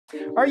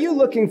Are you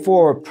looking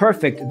for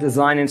perfect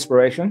design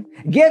inspiration?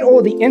 Get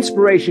all the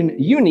inspiration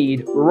you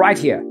need right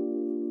here.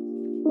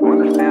 To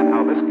understand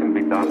how this can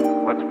be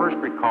done, let's first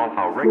recall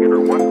how regular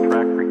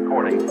one-track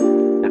recording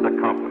is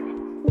accomplished.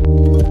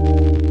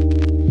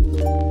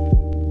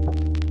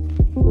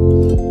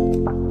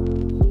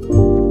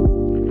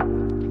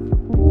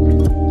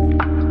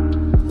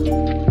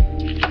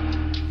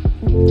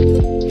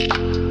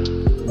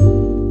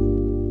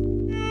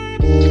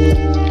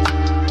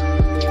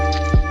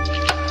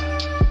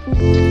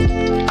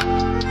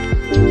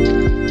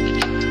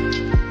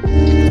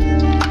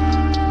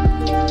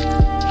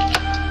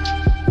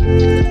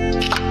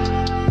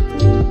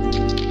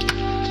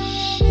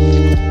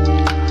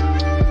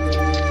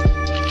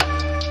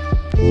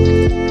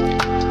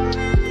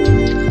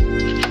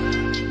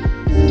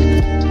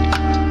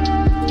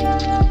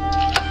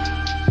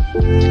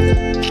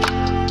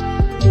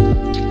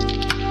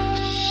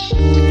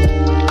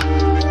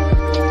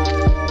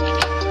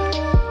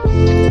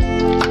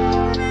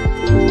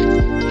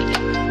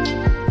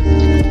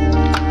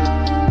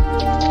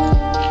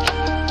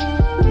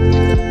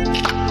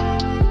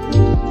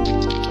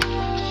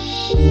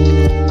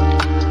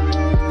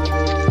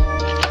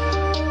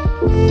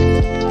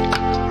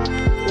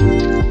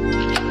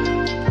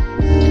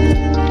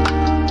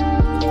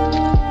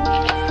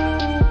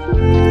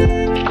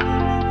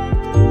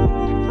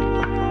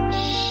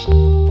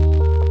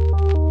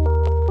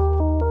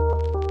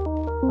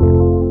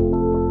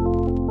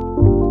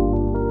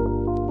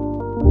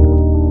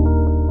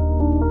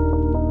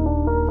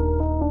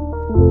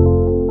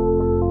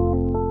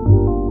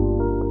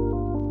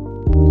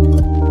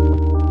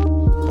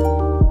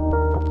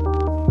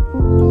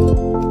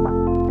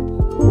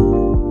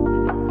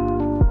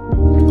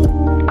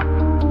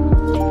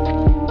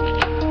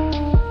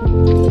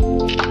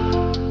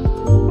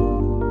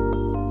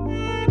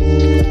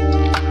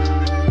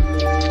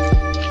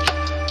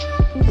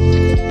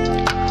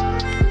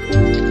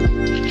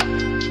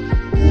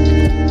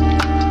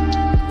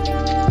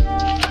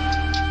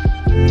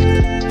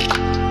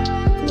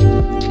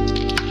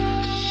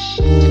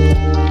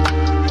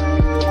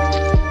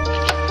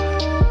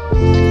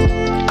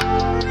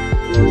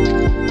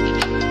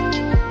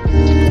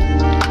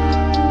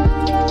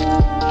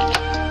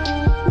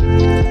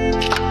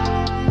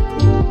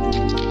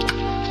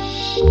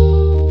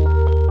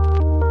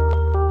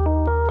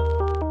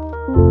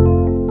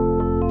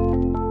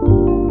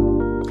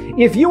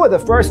 If you are the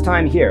first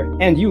time here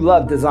and you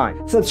love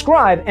design,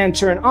 subscribe and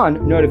turn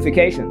on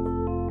notifications.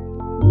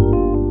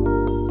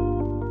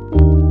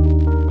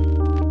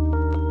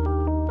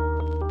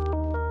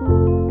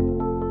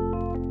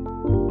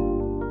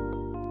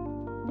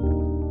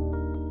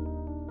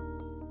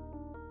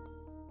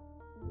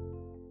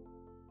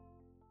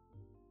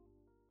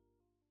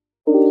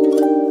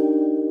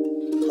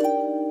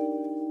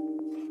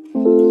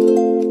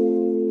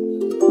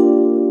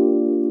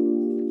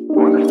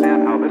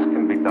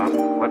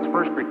 Let's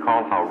first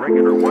recall how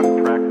regular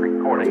one-track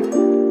recording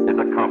is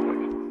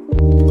accomplished.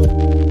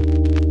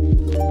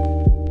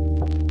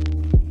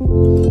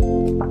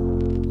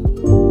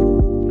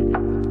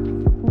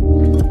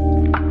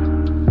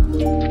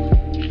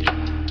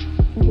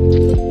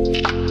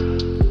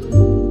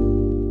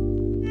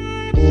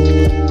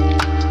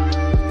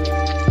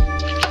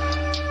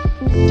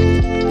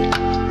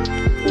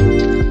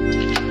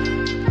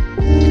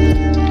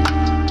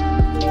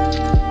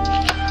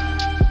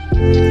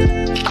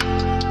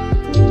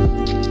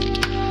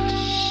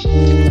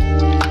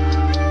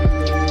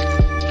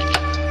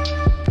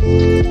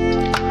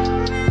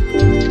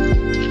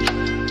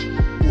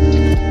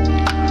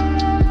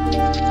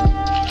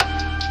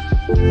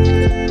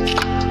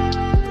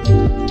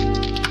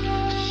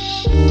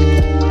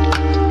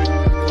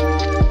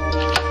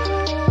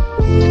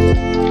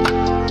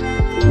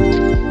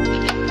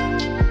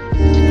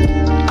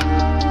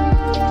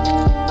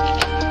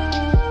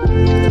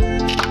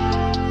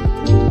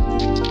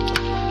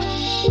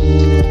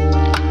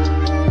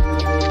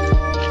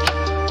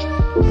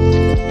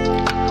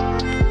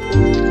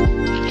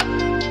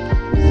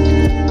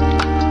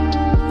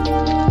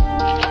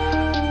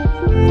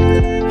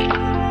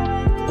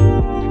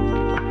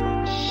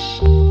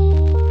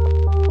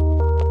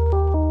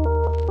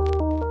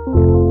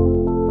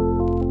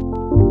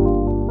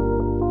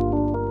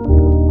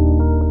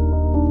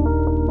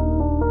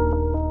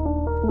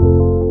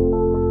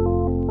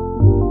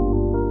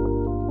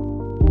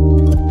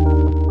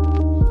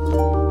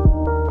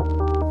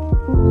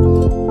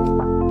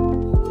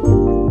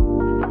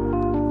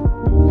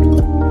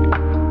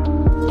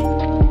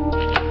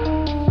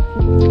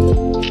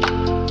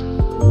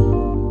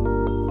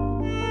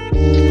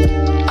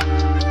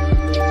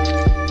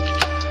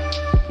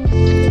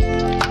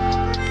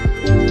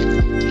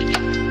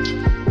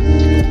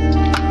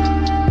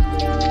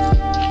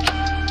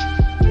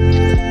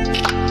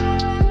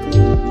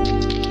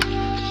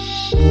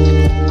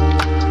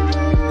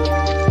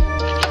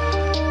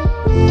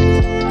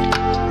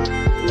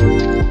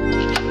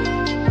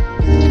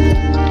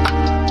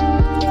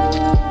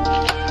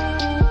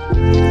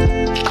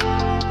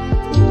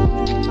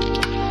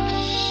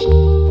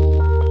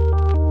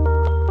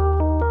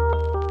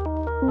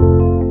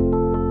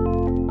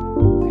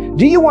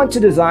 Do you want to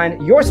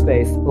design your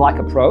space like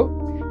a pro?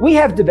 We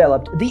have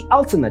developed the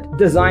ultimate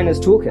designer's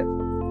toolkit.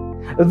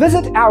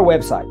 Visit our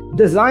website,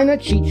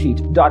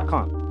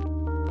 designercheatsheet.com.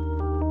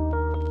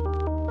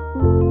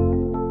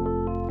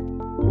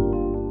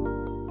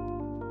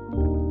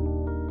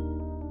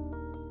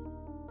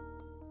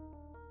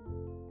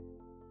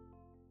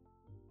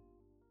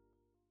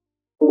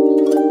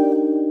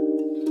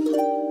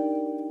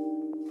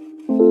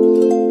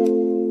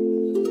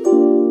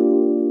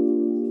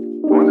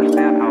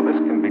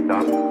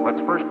 Let's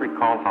first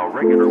recall how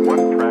regular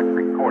one-track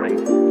recording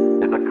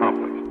is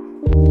accomplished.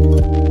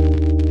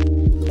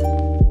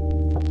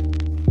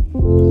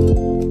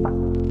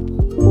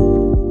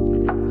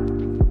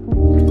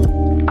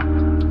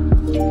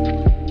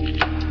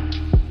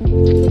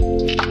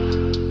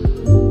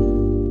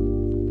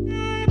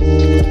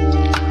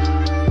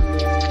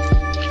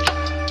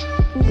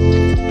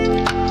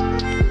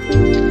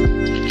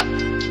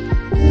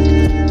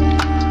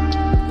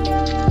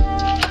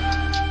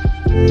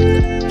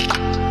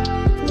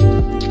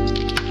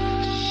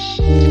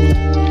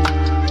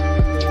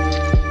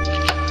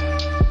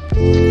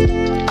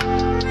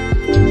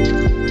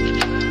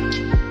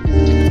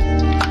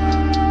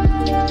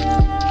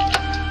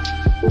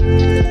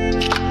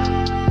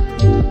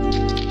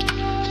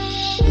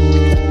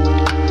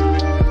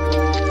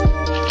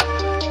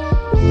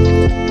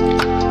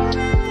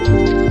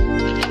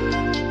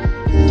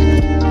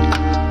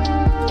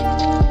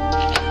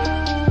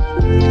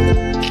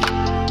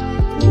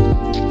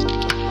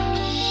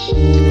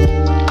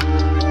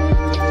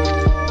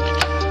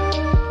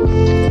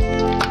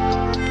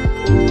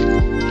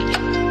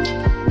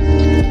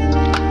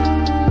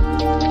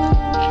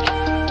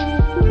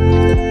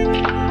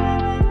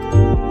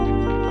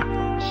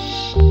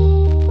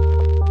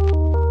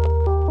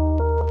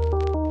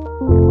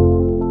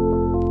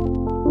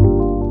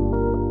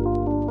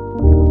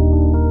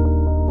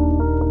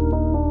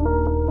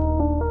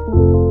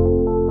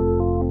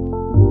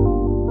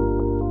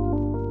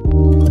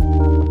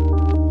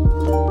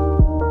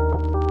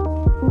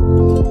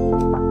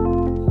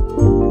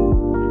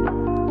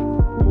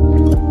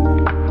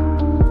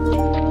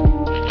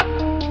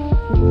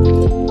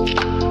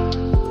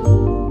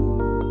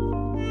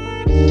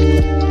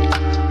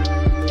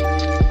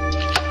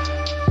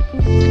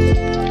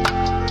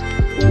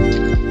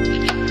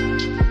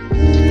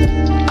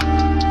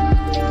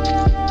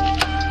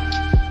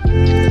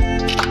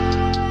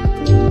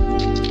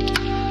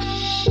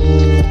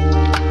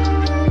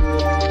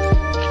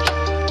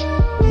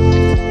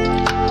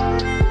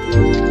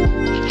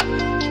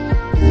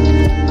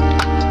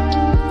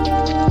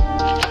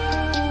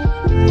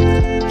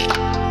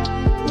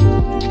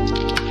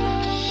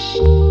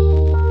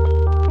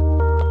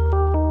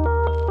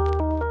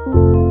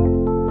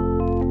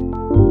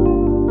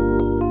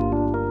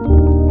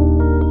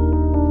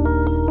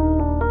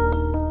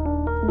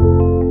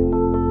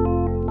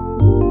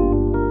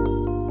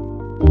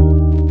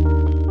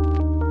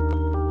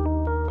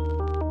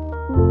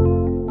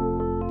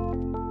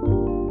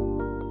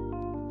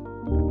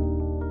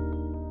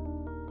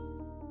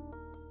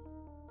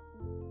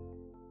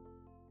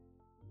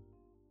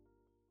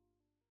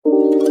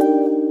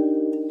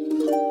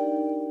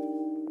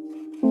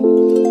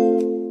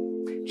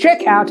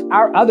 Check out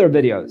our other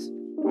videos.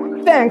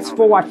 Thanks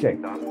for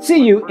watching.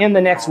 See you in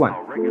the next one.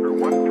 Regular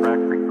one-track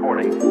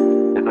recording